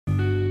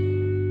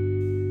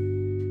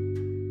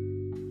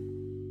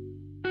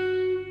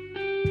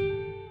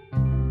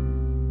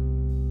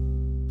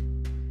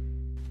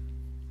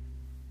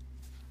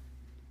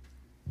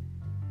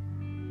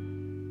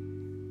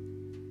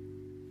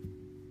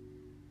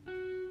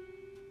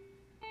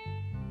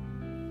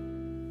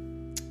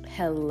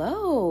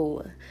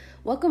Hello.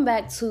 Welcome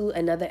back to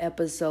another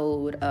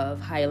episode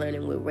of Higher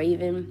Learning with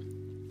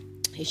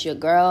Raven. It's your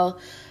girl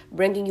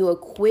bringing you a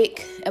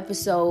quick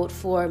episode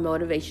for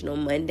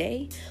Motivational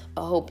Monday.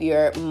 I hope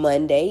your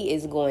Monday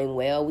is going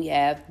well. We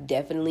have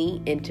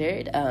definitely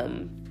entered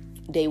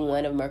day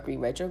one of Mercury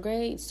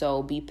retrograde.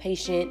 So be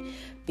patient,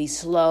 be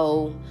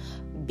slow,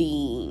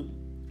 be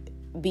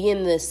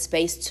in the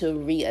space to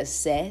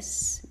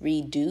reassess,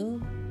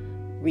 redo,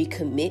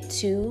 recommit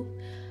to.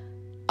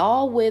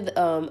 All with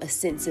a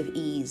sense of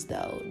ease,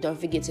 though. Don't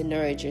forget to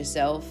nourish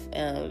yourself,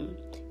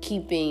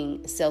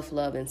 keeping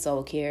self-love and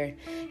soul-care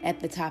at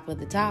the top of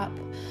the top.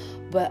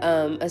 But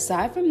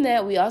aside from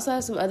that, we also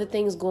have some other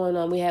things going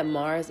on. We have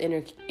Mars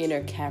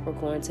inner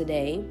Capricorn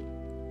today.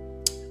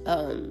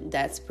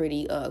 That's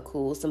pretty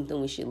cool, something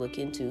we should look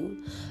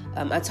into.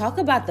 I talk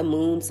about the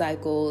moon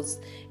cycles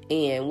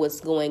and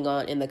what's going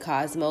on in the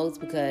cosmos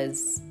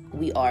because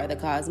we are the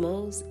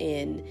cosmos,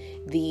 and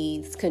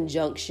these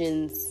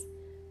conjunctions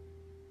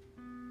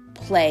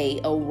play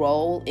a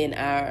role in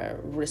our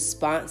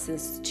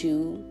responses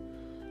to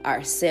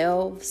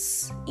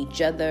ourselves,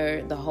 each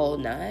other, the whole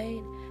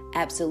nine.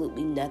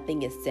 Absolutely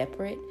nothing is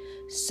separate.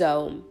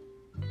 So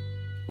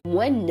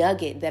one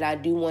nugget that I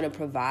do want to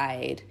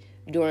provide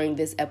during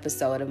this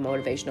episode of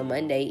Motivational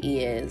Monday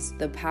is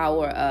the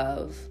power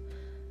of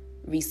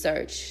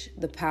research,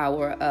 the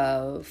power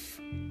of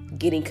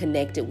getting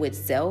connected with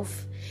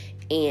self.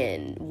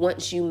 And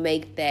once you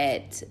make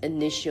that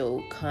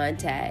initial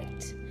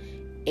contact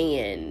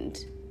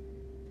and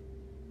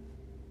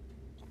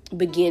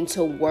begin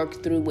to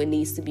work through what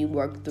needs to be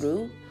worked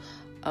through.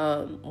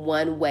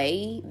 One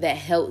way that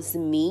helps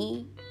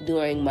me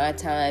during my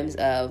times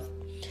of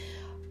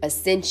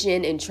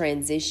ascension and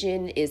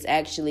transition is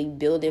actually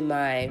building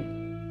my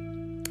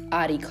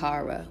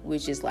Adhikara,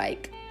 which is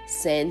like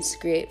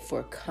Sanskrit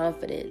for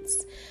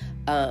confidence.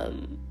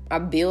 I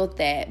built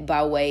that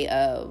by way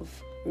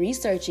of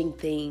researching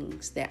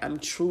things that I'm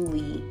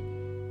truly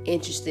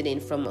interested in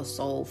from a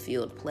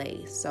soul-filled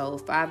place. So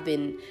if I've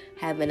been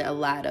having a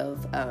lot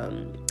of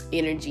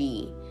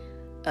energy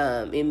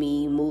in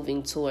me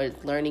moving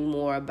towards learning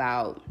more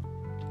about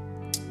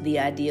the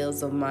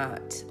ideals of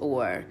Ma'at,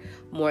 or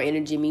more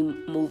energy me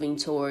moving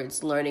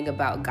towards learning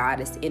about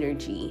goddess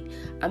energy,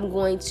 I'm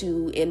going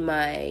to in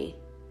my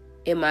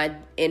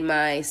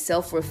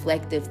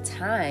self-reflective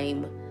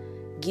time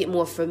get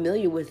more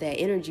familiar with that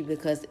energy,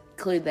 because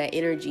clearly that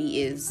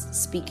energy is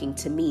speaking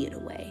to me in a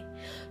way.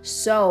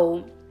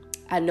 So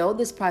I know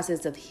this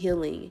process of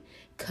healing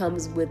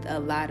comes with a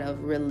lot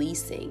of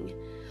releasing,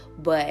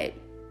 but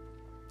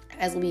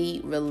as we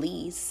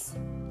release,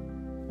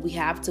 we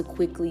have to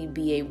quickly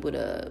be able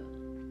to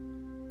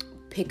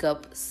pick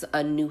up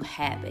a new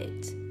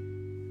habit.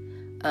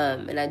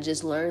 And I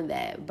just learned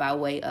that by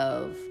way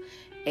of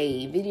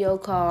a video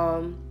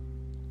call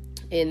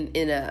in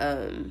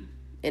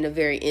a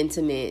very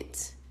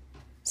intimate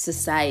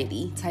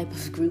society type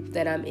of group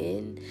that I'm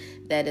in,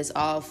 that is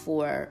all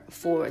for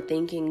forward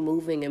thinking,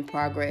 moving in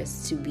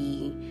progress, to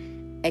be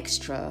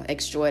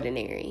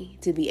extraordinary,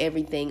 to be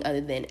everything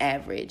other than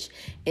average.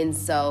 And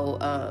so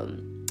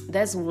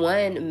that's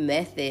one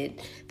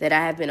method that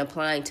I have been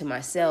applying to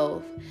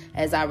myself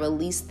as I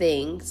release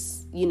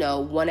things,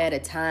 one at a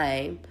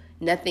time,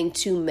 nothing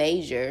too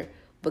major,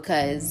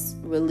 because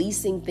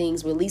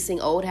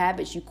releasing old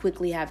habits, you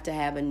quickly have to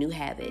have a new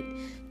habit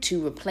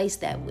to replace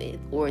that with,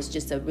 or it's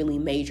just a really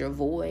major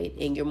void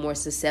and you're more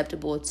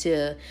susceptible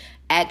to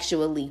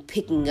actually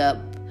picking up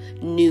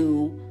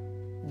new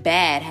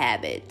bad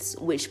habits,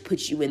 which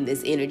puts you in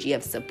this energy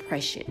of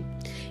suppression.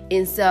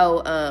 And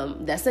so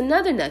that's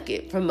another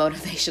nugget from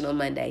Motivational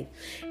Monday.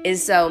 And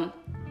so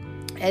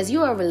as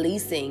you are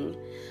releasing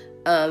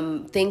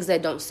things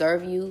that don't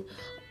serve you,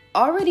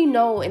 already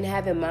know and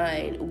have in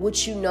mind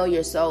what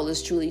your soul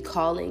is truly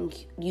calling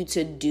you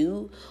to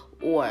do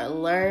or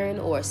learn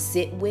or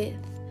sit with,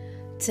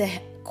 to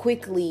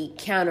quickly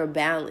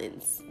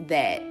counterbalance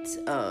that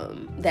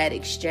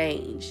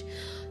exchange.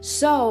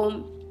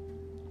 So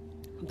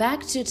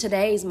back to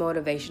today's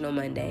Motivational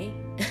Monday,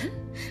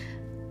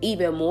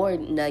 even more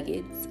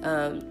nuggets.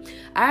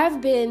 I've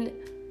been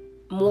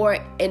more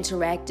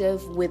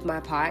interactive with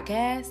my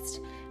podcast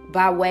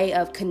by way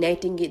of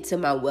connecting it to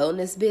my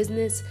wellness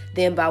business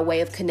than by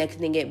way of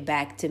connecting it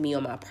back to me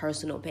on my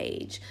personal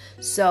page.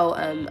 So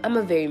I'm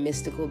a very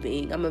mystical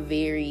being. I'm a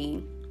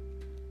very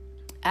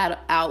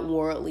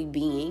outwardly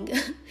being.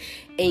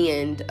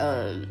 And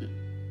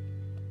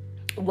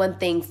one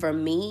thing for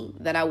me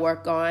that I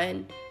work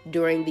on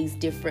during these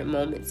different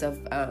moments of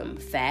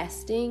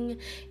fasting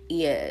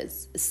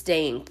is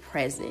staying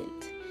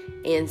present.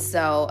 And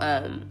so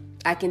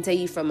I can tell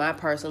you from my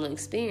personal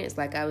experience,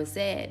 like I was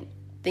said,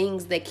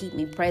 things that keep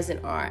me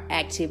present are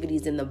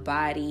activities in the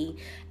body,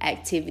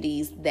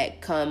 activities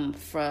that come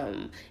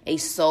from a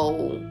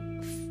soul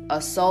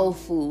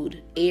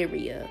food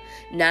area,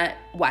 not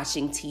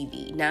watching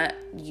TV, not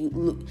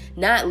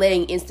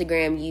letting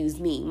Instagram use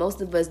me.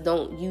 Most of us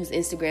don't use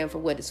Instagram for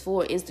what it's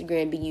for.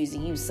 Instagram be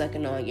using you,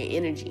 sucking on your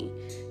energy,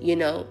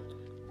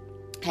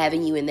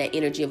 having you in that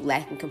energy of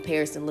lack and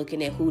comparison,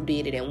 looking at who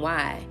did it and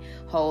why.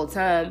 Whole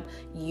time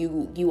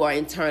you are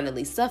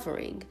internally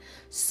suffering.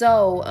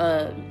 So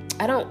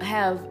I don't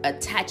have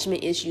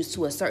attachment issues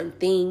to a certain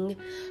thing,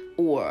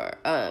 or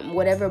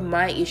whatever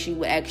my issue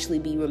would actually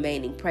be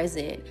remaining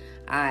present.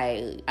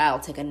 I'll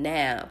take a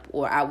nap,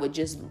 or I would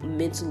just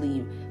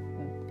mentally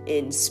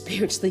and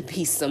spiritually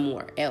be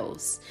somewhere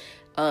else.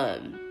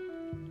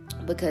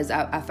 Because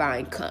I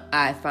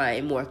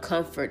find more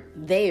comfort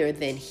there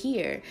than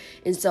here.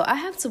 And so I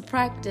have to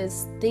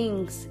practice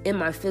things in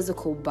my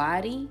physical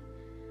body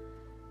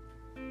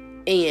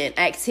and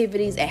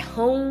activities at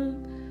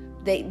home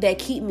that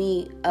keep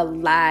me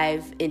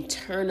alive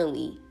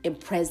internally and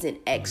present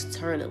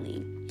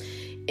externally.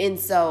 And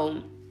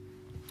so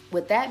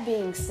with that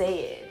being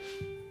said,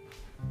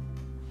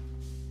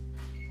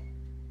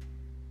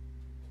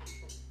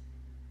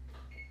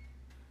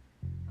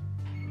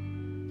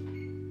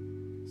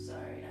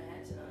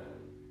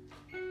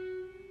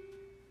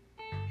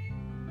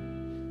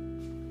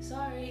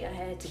 I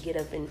had to get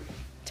up and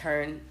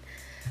turn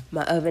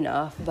my oven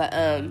off. But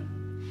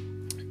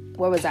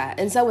where was I?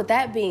 And so with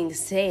that being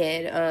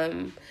said,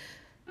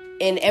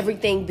 and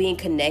everything being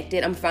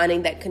connected, I'm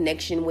finding that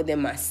connection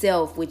within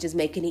myself, which is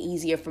making it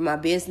easier for my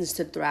business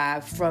to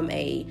thrive from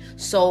a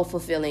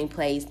soul-fulfilling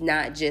place,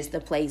 not just a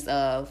place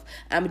of,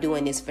 I'm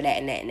doing this for that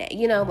and that and that.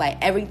 You know, like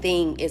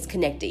everything is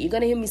connected. You're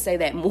going to hear me say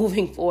that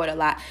moving forward a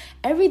lot.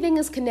 Everything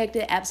is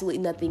connected. Absolutely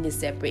nothing is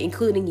separate,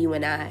 including you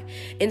and I.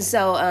 And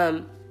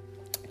so,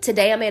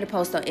 today I made a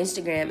post on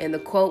Instagram, and the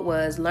quote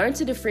was, learn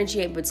to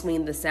differentiate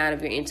between the sound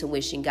of your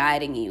intuition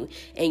guiding you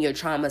and your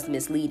traumas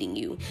misleading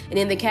you. And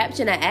in the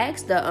caption, I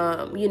asked the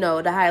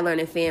High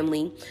Learning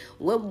family,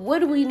 what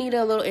do we need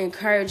a little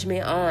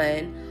encouragement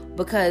on?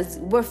 Because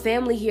we're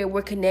family here,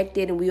 we're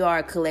connected, and we are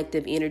a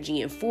collective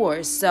energy and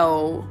force.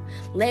 So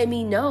let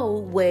me know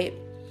what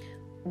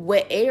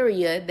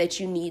area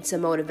that you need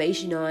some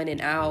motivation on, and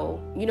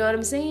I'll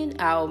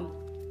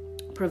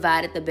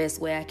provide it the best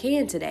way I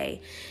can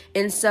today.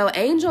 And so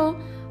Angel,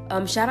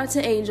 shout out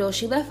to Angel,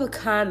 she left a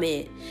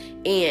comment,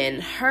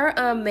 and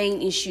her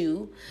main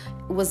issue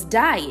was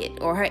diet,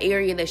 or her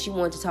area that she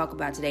wanted to talk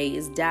about today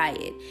is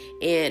diet.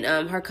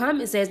 And her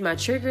comment says, my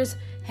triggers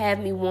have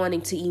me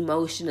wanting to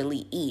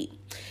emotionally eat.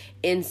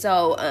 And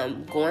so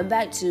going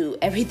back to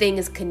everything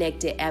is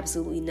connected,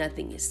 absolutely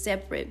nothing is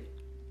separate.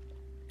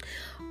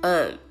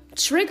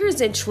 Triggers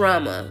and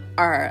trauma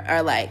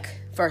are like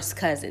first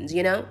cousins,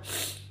 you know?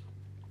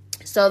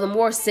 So the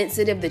more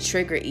sensitive the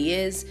trigger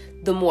is,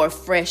 the more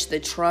fresh the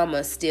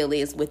trauma still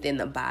is within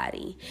the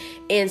body.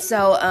 And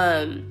so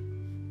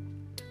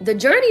the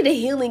journey to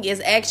healing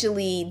is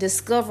actually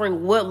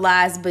discovering what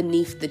lies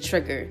beneath the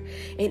trigger.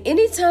 And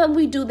anytime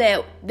we do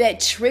that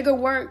trigger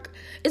work,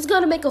 it's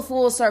going to make a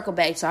full circle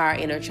back to our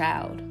inner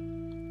child.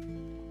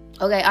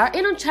 Okay, our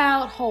inner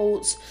child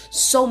holds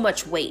so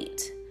much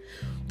weight,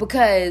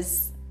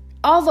 because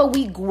although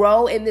we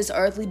grow in this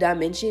earthly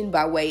dimension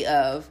by way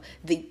of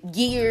the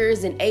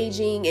years and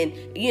aging and,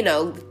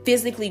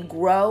 physically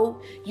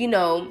grow,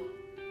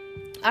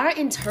 our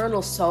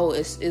internal soul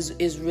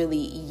is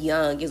really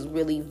young, is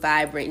really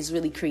vibrant, is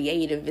really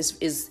creative,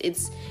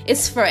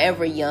 it's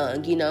forever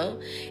young,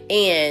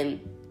 and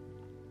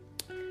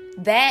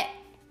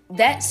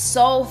that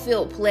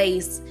soul-filled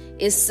place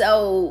is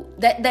so,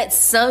 that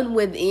sun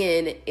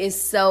within is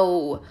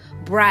so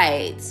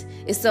bright,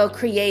 it's so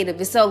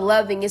creative, it's so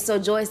loving, it's so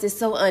joyous, it's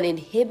so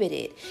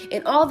uninhibited.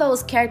 And all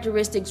those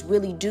characteristics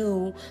really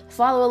do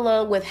follow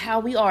along with how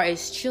we are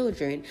as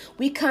children.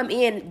 We come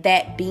in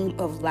that beam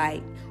of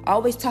light,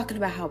 always talking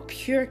about how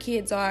pure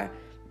kids are,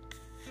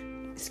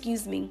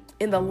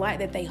 in the light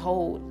that they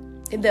hold,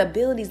 and the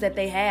abilities that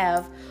they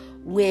have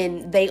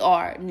when they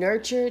are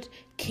nurtured,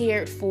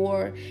 cared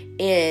for,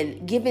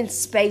 and given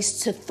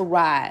space to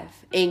thrive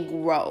and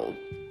grow.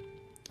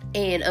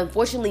 And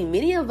unfortunately,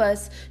 many of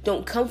us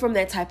don't come from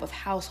that type of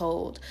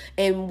household,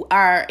 and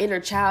our inner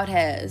child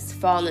has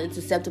fallen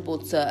susceptible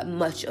to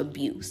much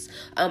abuse.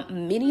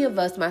 Many of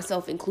us,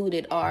 myself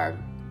included, are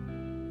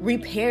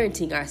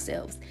reparenting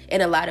ourselves in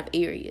a lot of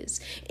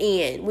areas.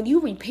 And when you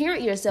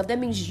reparent yourself, that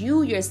means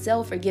you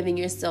yourself are giving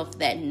yourself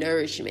that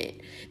nourishment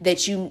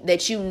that you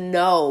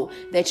know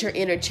that your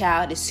inner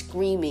child is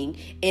screaming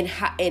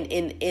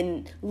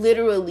and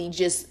literally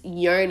just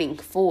yearning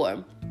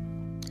for.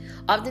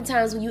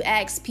 Oftentimes when you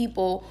ask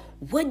people,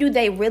 what do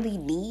they really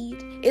need?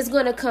 It's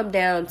going to come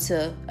down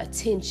to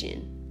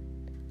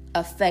attention,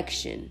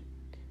 affection,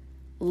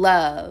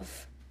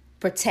 love,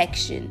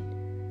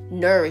 protection,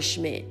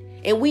 nourishment.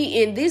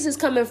 And this is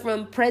coming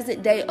from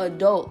present day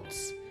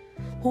adults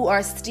who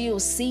are still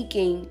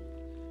seeking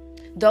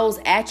those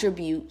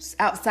attributes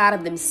outside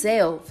of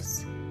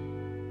themselves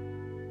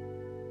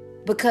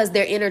because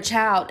their inner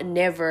child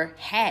never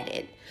had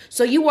it.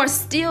 So you are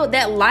still,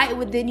 that light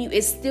within you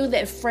is still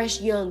that fresh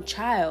young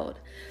child.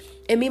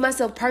 And me,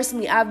 myself,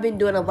 personally, I've been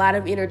doing a lot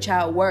of inner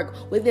child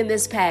work within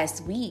this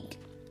past week.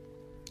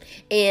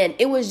 And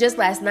it was just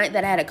last night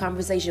that I had a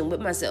conversation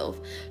with myself,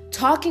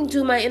 talking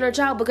to my inner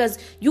child, because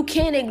you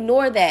can't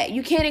ignore that.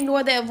 You can't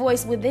ignore that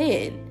voice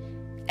within.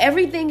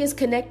 Everything is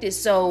connected.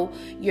 So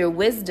your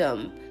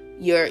wisdom,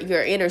 your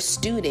inner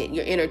student,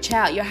 your inner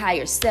child, your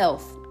higher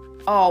self,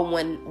 all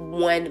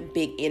one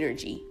big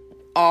energy,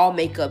 all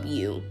make up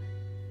you,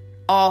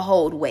 all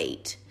hold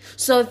weight.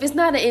 So if it's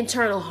not an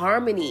internal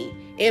harmony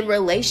in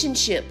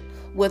relationship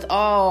with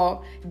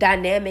all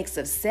dynamics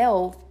of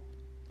self,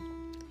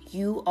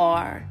 you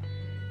are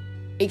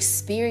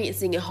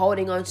experiencing and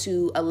holding on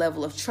to a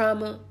level of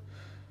trauma.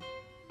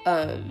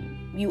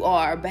 You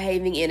are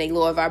behaving in a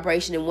lower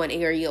vibration in one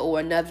area or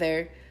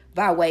another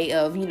by way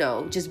of,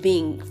 just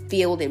being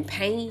filled in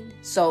pain.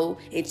 So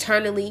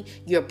internally,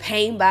 your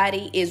pain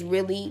body is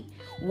really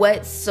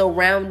what's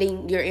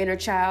surrounding your inner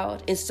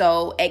child. And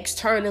so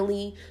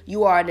externally,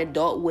 you are an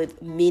adult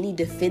with many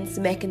defense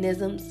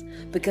mechanisms,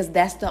 because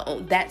that's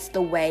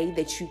the way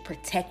that you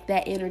protect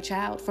that inner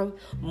child from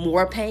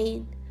more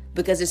pain,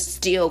 because it's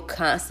still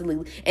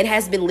constantly, it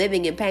has been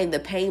living in pain. The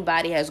pain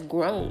body has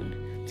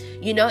grown,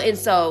 and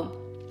so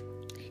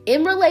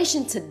in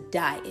relation to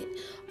diet,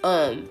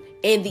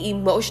 and the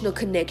emotional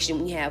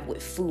connection we have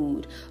with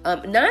food,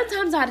 9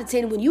 times out of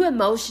 10, when you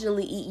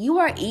emotionally eat, you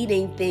are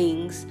eating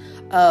things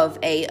of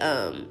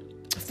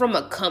from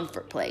a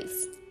comfort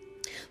place.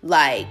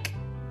 Like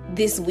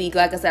this week,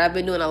 like I said, I've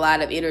been doing a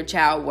lot of inner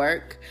child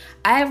work.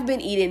 I have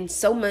been eating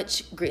so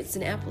much grits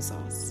and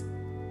applesauce.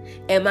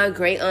 And my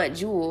great aunt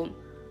Jewel,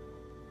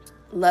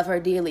 love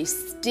her dearly,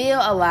 still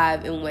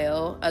alive and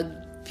well, a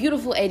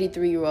beautiful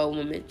 83-year-old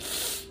woman.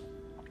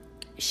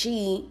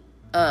 She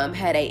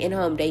had a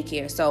in-home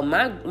daycare. So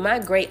my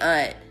great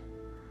aunt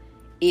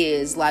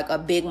is like a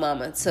big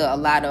mama to a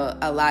lot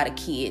of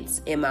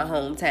kids in my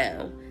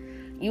hometown.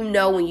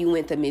 When you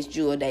went to Miss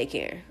Jewel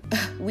daycare,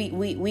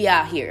 we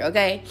out here,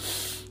 okay?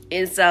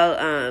 And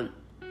so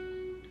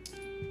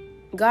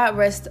God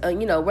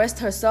rest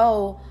her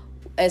soul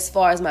as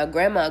far as my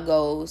grandma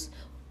goes.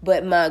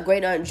 But my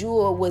great aunt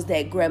Jewel was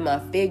that grandma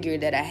figure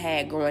that I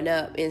had growing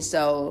up. And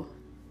so,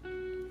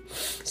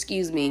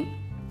 excuse me.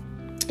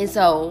 And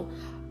so,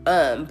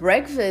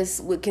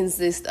 breakfast would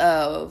consist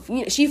of,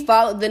 she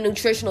followed the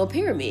nutritional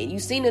pyramid.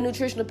 You've seen the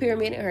nutritional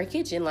pyramid in her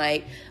kitchen.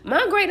 Like,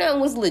 my great aunt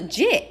was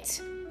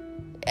legit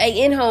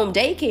a in-home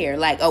daycare,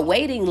 like a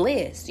waiting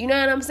list. You know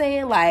what I'm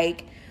saying?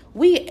 Like,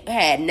 we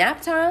had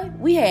nap time.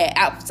 We had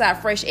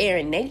outside fresh air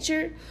and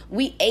nature.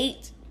 We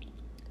ate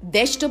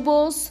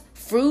vegetables,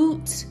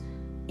 fruits,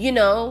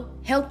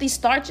 healthy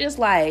starches.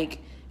 Like,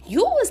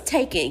 you was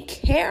taken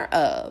care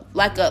of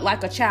like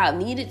a child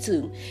needed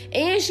to.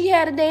 And she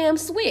had a damn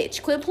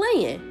switch. Quit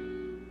playing.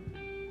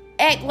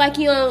 Act like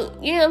you know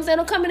what I'm saying?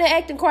 Don't come in there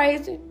acting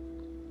crazy.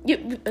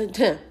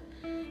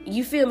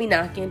 You feel me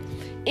knocking.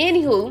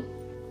 Anywho,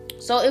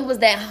 so it was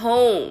that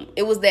home.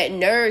 It was that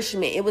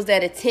nourishment. It was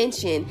that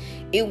attention.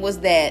 It was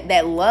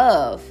that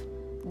love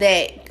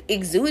that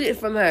exuded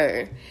from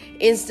her.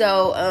 And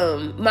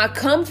so my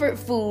comfort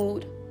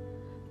food,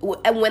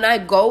 when I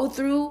go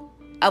through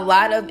a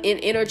lot of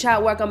inner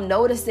child work, I'm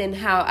noticing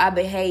how I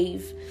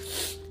behave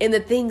in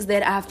the things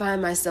that I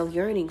find myself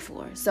yearning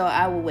for. So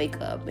I will wake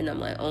up and I'm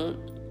like, oh,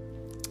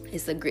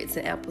 it's a grits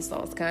and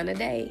applesauce kind of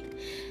day.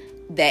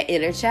 That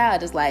inner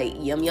child is like,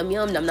 yum, yum,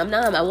 yum, nom, nom,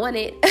 nom, I want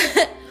it.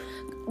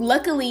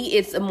 Luckily,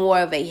 it's more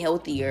of a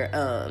healthier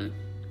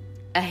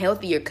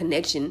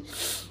connection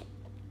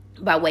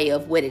by way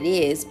of what it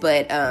is.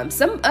 But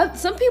some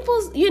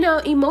people's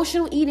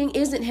emotional eating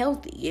isn't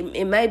healthy.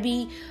 It might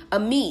be a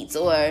meat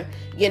or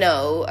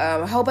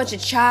a whole bunch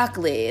of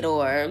chocolate,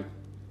 or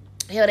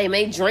hell, they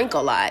may drink a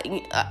lot.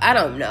 I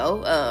don't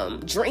know.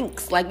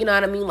 Drinks, like, you know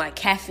what I mean? Like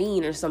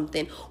caffeine or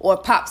something, or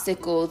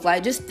popsicles.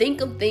 Like, just think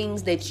of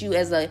things that you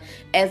as a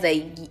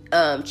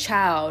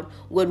child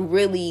would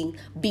really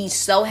be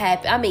so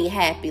happy. I mean,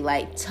 happy,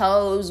 like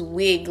toes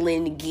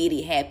wiggling,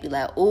 giddy happy.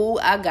 Like, ooh,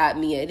 I got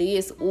me of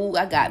this. Ooh,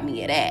 I got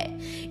me of that.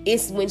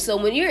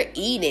 When you're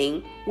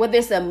eating, whether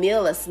it's a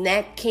meal, a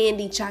snack,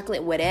 candy,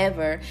 chocolate,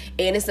 whatever,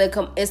 and it's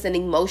an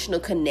emotional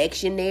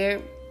connection there,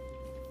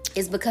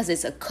 it's because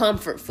it's a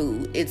comfort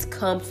food. It's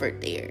comfort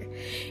there.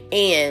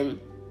 And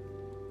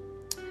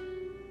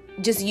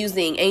just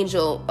using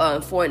Angel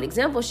for an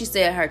example, she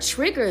said her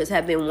triggers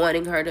have been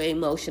wanting her to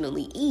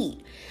emotionally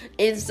eat.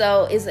 And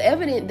so it's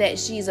evident that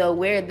she's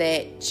aware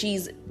that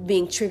she's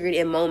being triggered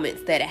in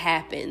moments that it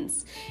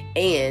happens.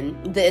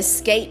 And the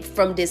escape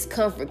from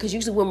discomfort, because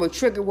usually when we're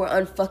triggered, we're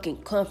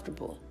unfucking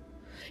comfortable.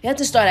 You have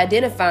to start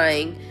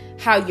identifying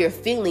how you're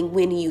feeling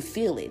when you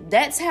feel it.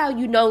 That's how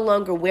you no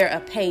longer wear a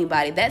pain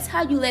body. That's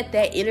how you let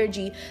that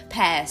energy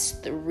pass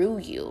through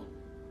you,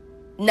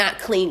 not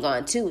cling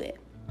on to it.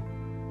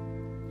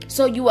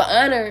 So you will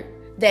honor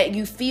that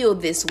you feel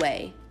this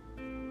way.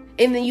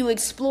 And then you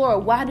explore,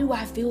 why do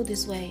I feel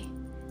this way?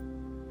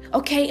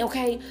 Okay.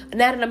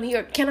 Now that I'm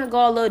here, can I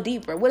go a little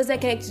deeper? What does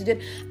that connect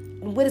to?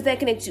 What does that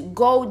connect to?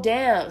 Go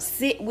down,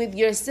 sit with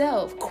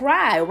yourself,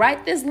 cry,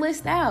 write this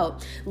list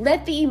out.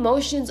 Let the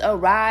emotions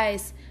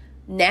arise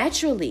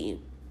naturally.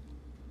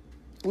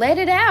 Let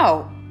it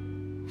out.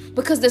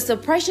 Because the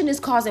suppression is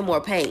causing more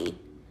pain.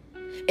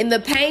 And the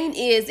pain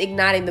is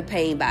igniting the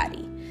pain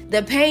body.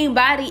 The pain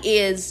body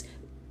is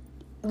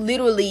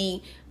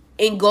literally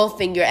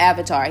engulfing your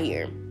avatar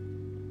here.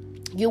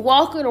 You're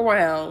walking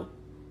around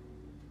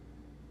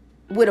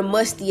with a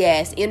musty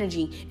ass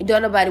energy and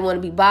don't nobody want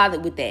to be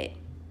bothered with that.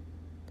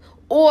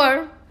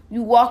 Or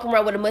you walk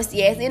around with a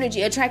musty ass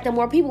energy, attracting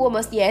more people with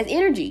musty ass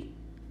energy.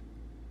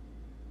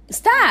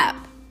 Stop.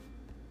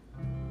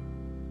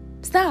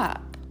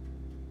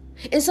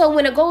 And so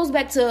when it goes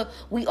back to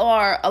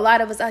a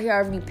lot of us out here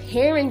are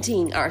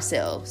reparenting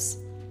ourselves.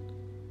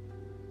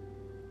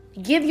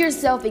 Give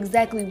yourself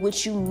exactly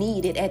what you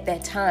needed at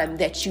that time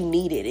that you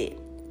needed it.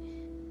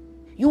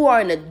 You are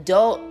an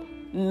adult,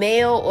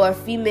 male or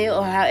female,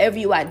 or however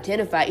you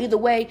identify. Either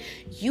way,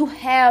 you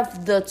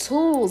have the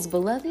tools,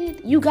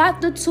 beloved. You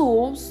got the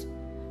tools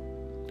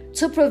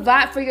to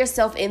provide for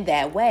yourself in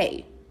that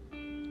way.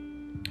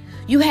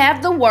 You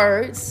have the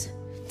words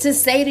to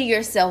say to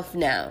yourself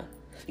now.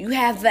 You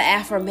have the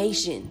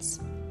affirmations.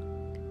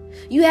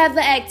 You have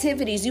the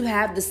activities. You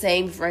have the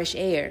same fresh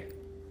air.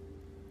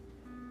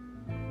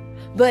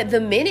 But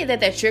the minute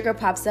that trigger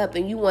pops up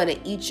and you want to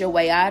eat your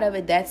way out of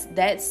it,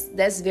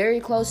 that's very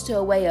close to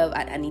a way of,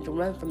 I need to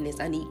run from this.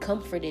 I need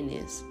comfort in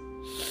this.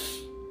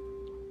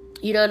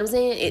 You know what I'm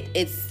saying?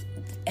 It's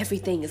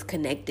everything is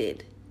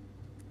connected.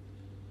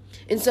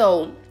 And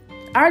so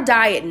our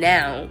diet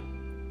now,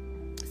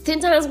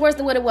 10 times worse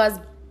than what it was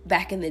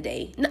back in the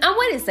day. Now, I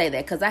wouldn't say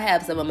that because I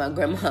have some of my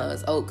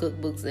grandma's old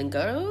cookbooks, and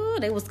girl,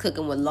 they was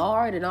cooking with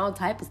lard and all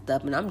type of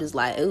stuff, and I'm just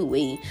like, ooh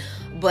wee.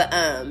 But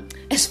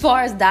as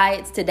far as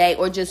diets today,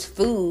 or just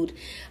food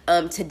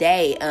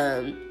today,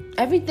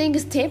 everything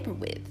is tampered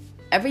with.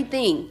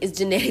 Everything is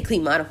genetically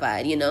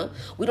modified. You know,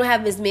 we don't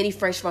have as many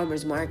fresh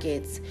farmers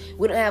markets.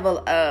 We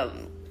don't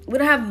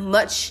have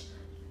much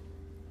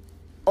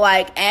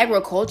like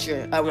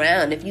agriculture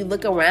around. If you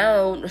look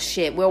around,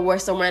 we're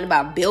surrounded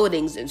by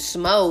buildings and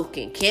smoke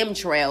and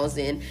chemtrails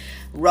and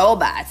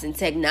robots and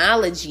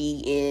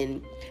technology,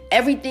 and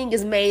everything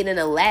is made in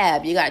a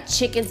lab. You got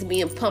chickens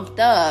being pumped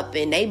up,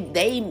 and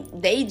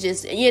they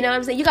just, you know what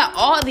I'm saying? You got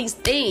all these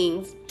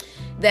things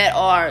that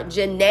are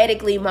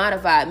genetically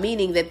modified,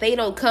 meaning that they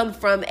don't come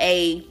from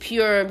a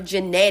pure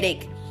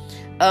genetic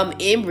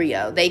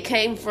embryo. They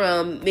came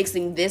from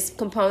mixing this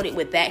component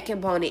with that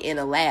component in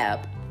a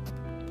lab.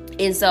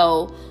 And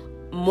so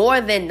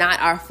more than not,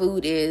 our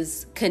food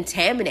is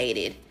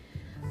contaminated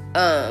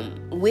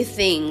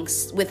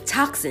with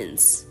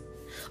toxins.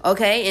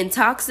 Okay, and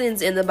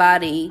toxins in the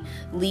body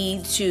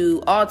lead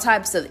to all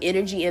types of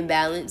energy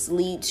imbalance,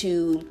 lead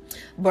to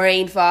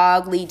brain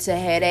fog, lead to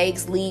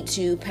headaches, lead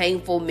to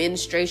painful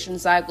menstruation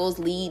cycles,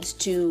 leads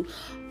to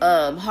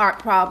heart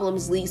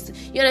problems, leads to,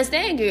 you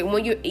understand?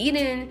 When you're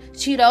eating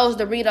Cheetos,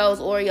 Doritos,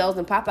 Oreos,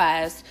 and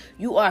Popeyes,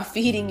 you are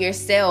feeding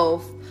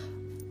yourself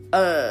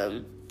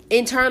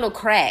internal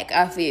crack.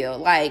 I feel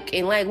like,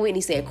 and like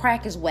Whitney said,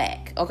 crack is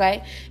whack.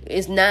 Okay,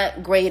 it's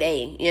not grade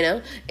A. You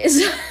know, it's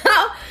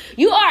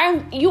you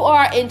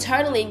are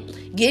internally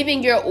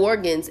giving your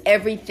organs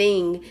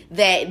everything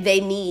that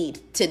they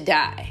need to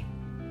die,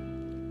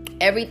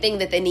 everything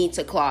that they need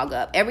to clog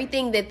up,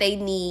 everything that they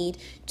need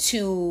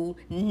to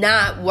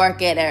not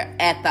work at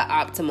the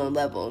optimal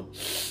level.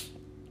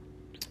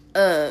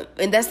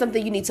 And that's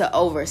something you need to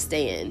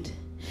understand.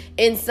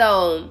 And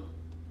so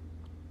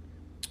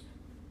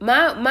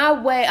my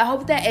way, I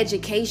hope that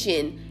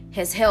education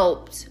has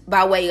helped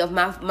by way of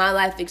my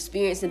life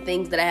experience and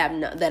things that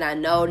I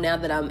know now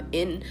that I'm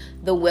in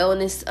the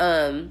wellness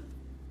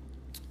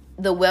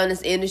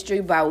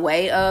industry, by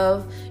way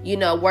of, you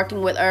know,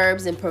 working with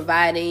herbs and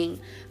providing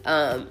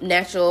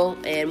natural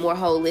and more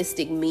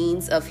holistic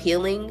means of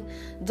healing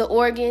the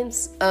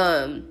organs.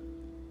 I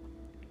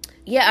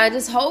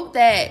just hope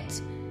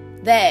that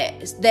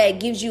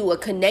gives you a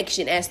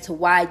connection as to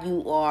why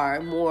you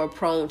are more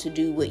prone to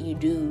do what you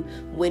do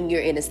when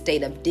you're in a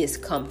state of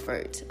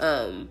discomfort.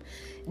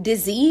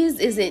 Disease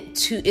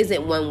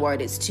isn't one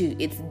word, it's two.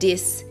 It's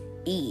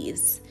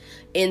dis-ease.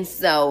 And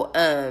so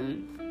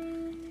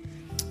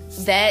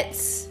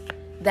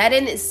that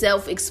in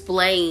itself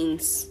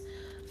explains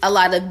a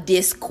lot of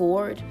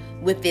discord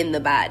within the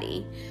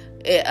body,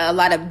 a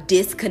lot of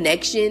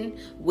disconnection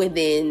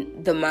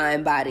within the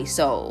mind, body,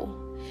 soul.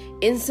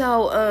 And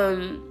so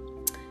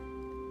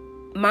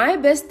my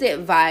best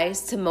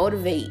advice to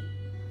motivate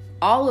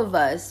all of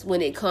us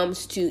when it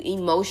comes to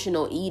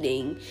emotional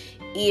eating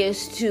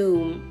is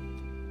to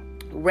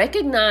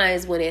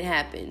recognize when it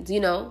happens. You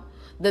know,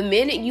 the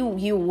minute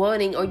you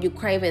wanting or you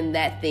craving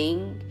that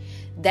thing,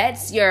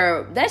 that's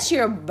your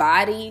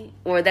body,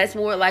 or that's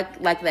more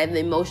like that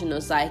emotional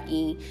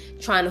psyche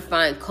trying to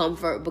find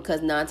comfort,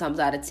 because 9 times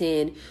out of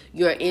 10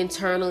 your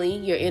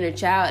inner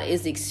child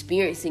is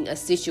experiencing a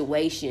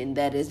situation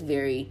that is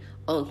very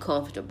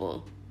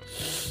uncomfortable.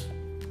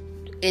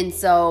 And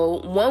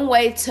so one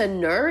way to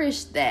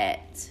nourish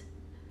that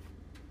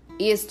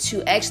is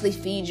to actually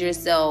feed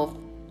yourself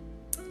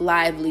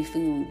lively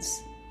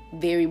foods,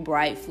 very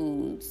bright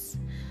foods,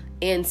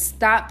 and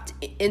stop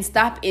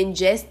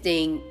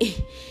ingesting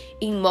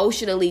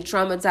emotionally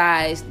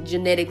traumatized,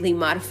 genetically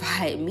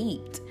modified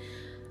meat.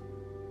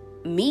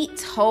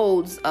 Meat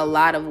holds a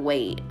lot of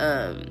weight,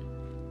 a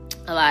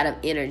lot of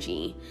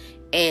energy,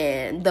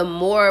 And the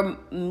more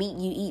meat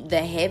you eat,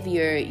 the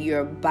heavier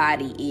your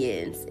body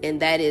is,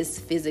 and that is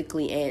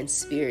physically and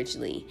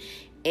spiritually.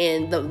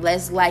 And the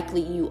less likely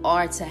you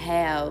are to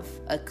have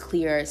a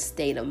clear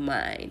state of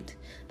mind,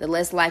 the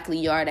less likely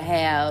you are to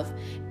have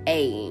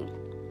a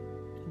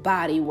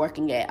body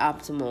working at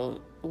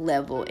optimal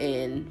level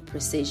and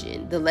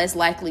precision, the less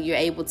likely you're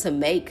able to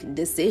make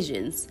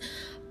decisions.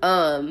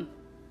 And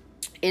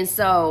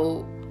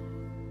so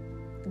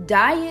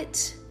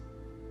diet,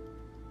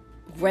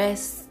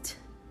 rest,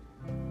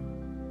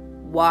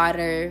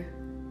 water,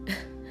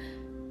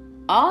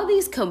 all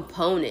these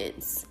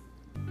components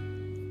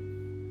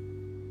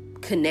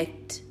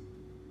connect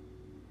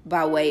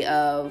by way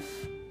of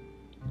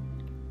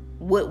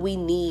what we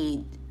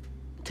need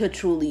to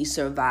truly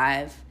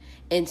survive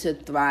and to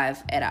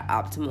thrive at an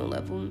optimal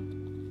level.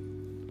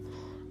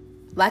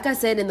 Like I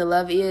said in the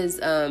Love Is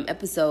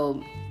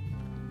episode,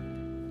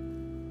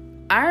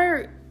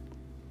 our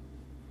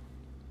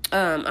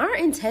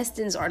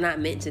intestines are not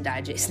meant to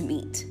digest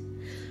meat.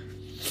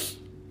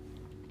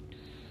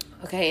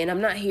 Okay, and I'm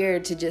not here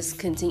to just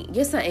continue.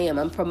 Yes, I am.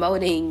 I'm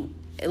promoting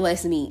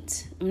less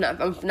meat. I'm not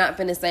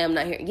finna say I'm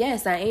not here.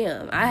 Yes, I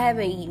am. I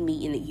haven't eaten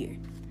meat in a year.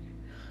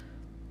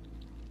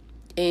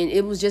 And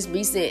it was just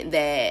recent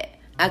that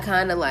I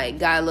kind of like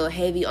got a little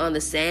heavy on the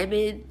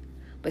salmon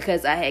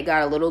because I had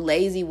got a little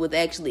lazy with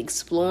actually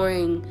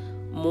exploring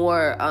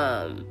more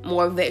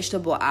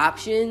vegetable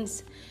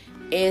options.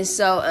 And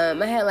so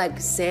I had like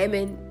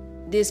salmon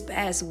this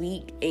past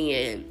week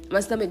and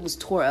my stomach was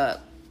tore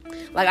up.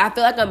 Like, I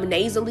feel like I'm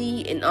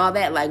nasally and all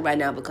that, like, right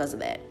now because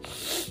of that.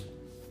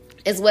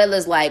 As well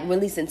as, like,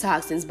 releasing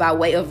toxins by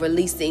way of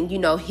releasing,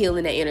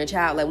 healing the inner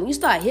child. Like, when you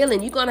start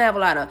healing, you're going to have a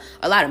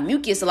lot of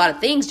mucus, a lot of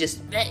things just,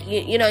 so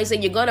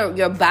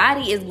your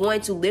body is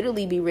going to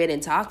literally be rid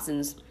of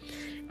toxins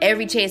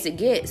every chance it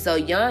gets. So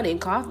yawning,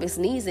 coughing,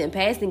 sneezing,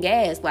 passing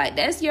gas, like,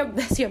 that's your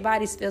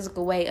body's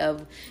physical way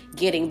of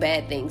getting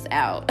bad things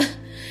out.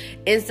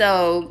 And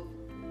so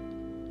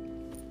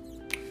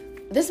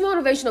this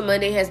Motivational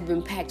Monday has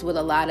been packed with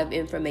a lot of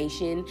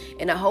information,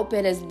 and I hope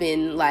it has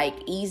been like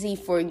easy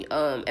for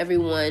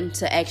everyone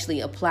to actually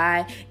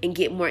apply and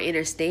get more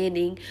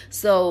understanding.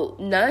 So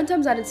 9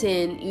 times out of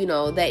 10,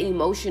 that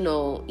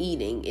emotional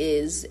eating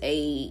is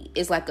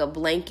like a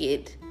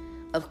blanket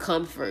of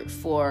comfort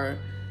for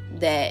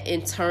that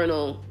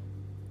internal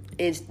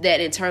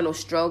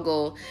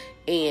struggle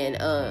and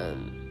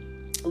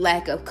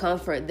lack of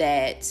comfort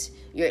that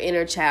your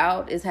inner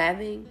child is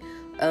having.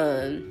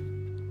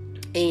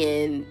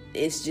 And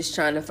it's just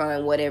trying to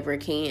find whatever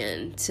it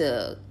can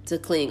to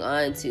cling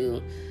on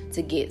to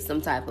get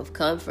some type of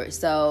comfort.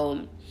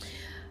 So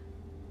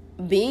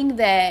being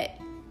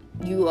that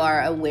you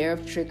are aware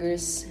of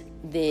triggers,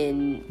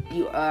 then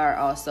you are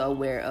also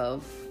aware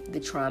of the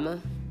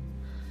trauma.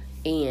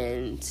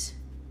 And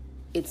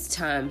it's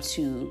time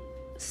to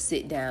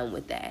sit down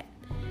with that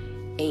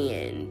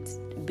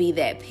and be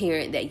that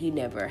parent that you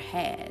never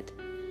had.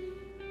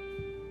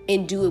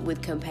 And do it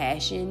with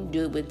compassion,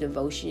 do it with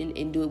devotion,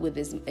 and do it with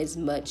as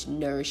much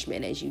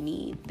nourishment as you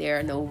need. There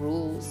are no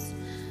rules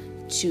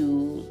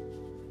to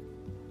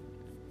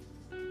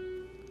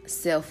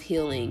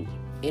self-healing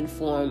in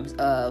forms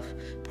of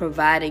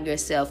providing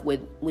yourself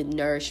with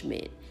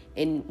nourishment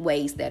in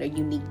ways that are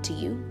unique to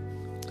you.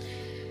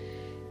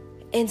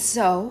 And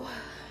so,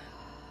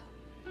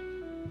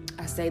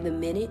 I say the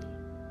minute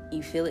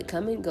you feel it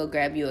coming, go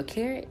grab you a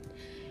carrot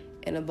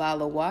and a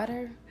bottle of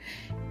water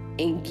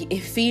and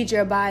feed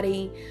your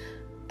body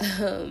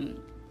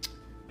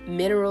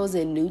minerals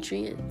and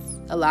nutrients.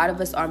 A lot of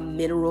us are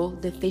mineral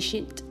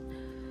deficient.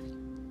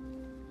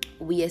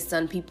 We as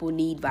sun people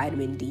need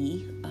vitamin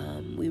D.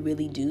 We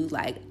really do.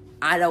 Like,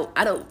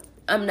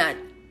 I'm not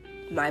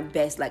my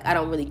best. Like, I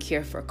don't really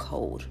care for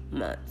cold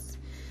months.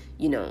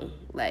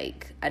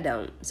 I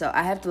don't. So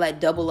I have to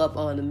double up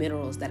on the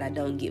minerals that I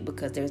don't get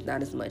because there's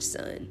not as much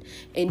sun.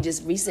 And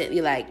just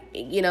recently,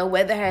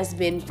 weather has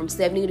been from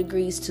 70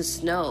 degrees to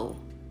snow,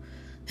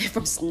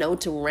 from snow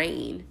to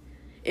rain,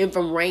 and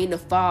from rain to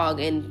fog,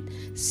 and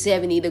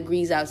 70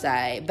 degrees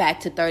outside, back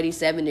to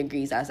 37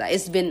 degrees outside.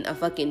 It's been a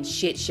fucking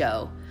shit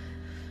show.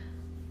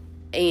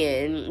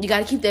 And you got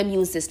to keep the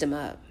immune system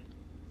up.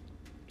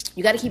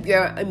 You got to keep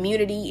your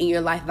immunity and your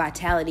life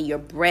vitality, your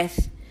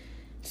breath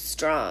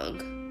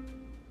strong.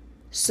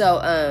 So,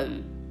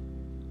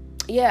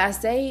 I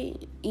say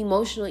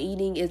emotional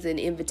eating is an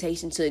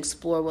invitation to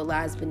explore what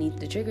lies beneath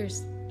the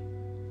triggers.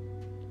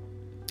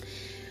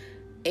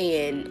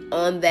 And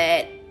on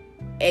that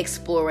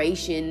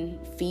exploration,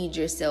 feed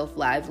yourself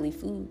lively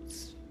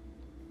foods.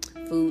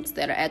 Foods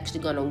that are actually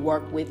going to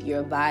work with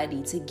your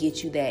body to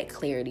get you that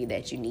clarity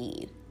that you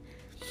need.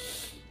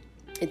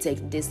 It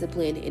takes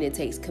discipline, and it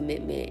takes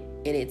commitment,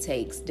 and it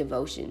takes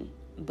devotion.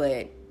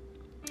 But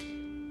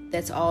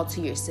that's all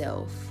to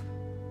yourself.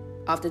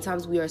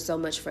 Oftentimes we are so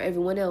much for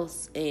everyone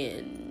else,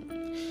 and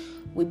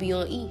we be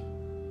on E,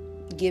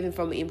 giving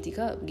from an empty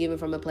cup, giving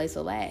from a place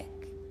of lack,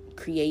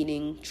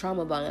 creating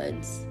trauma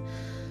bonds.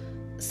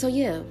 So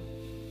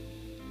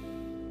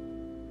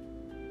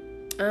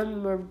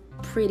I'm a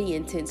pretty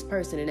intense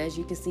person, and as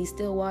you can see,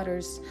 still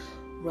waters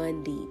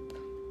run deep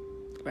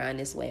around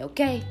this way,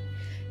 okay?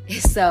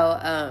 So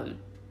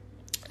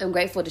I'm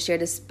grateful to share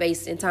this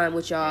space and time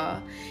with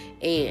y'all,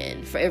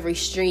 and for every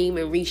stream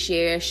and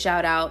reshare,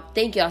 shout out,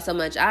 thank y'all so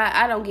much.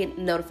 I don't get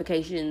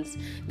notifications.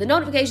 The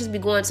notifications be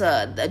going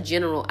to a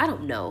general, I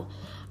don't know,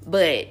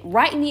 but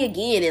write me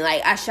again, and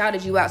like I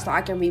shouted you out so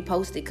I can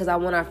repost it, because I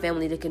want our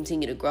family to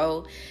continue to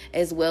grow,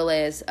 as well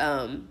as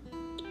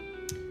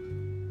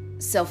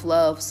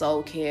self-love,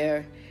 soul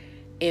care,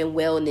 and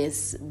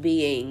wellness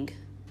being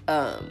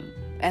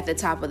at the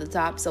top of the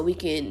top, so we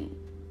can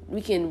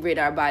rid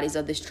our bodies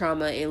of this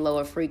trauma and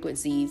lower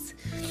frequencies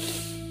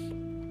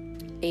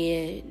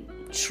and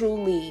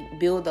truly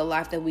build the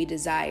life that we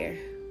desire,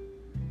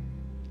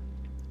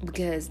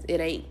 because it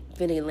ain't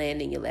finna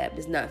land in your lap.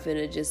 It's not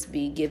finna just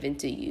be given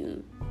to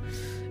you.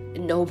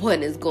 No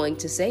one is going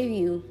to save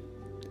you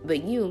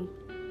but you.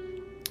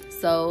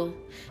 So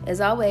as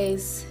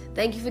always,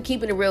 thank you for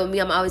keeping it real with me.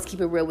 I'm always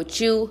keeping it real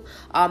with you.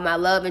 All my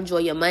love. Enjoy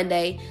your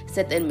Monday.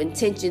 Set them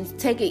intentions.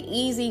 Take it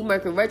easy.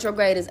 Mercury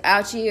retrograde is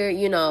out here.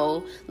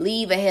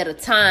 Leave ahead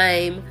of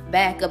time.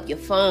 Back up your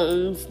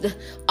phones.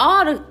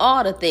 All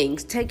the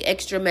things. Take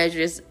extra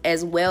measures,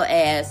 as well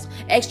as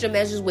extra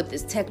measures with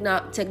this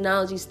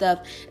technology stuff,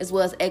 as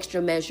well as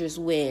extra measures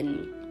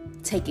when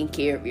taking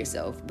care of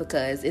yourself,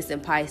 because it's in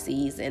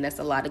Pisces, and that's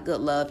a lot of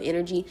good love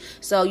energy.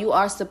 So you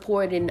are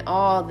supporting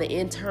all the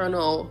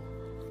internal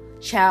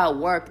child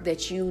work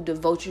that you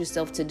devote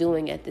yourself to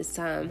doing at this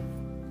time.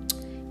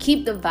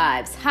 Keep the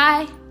vibes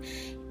high,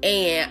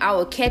 and I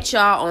will catch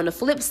y'all on the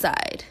flip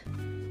side.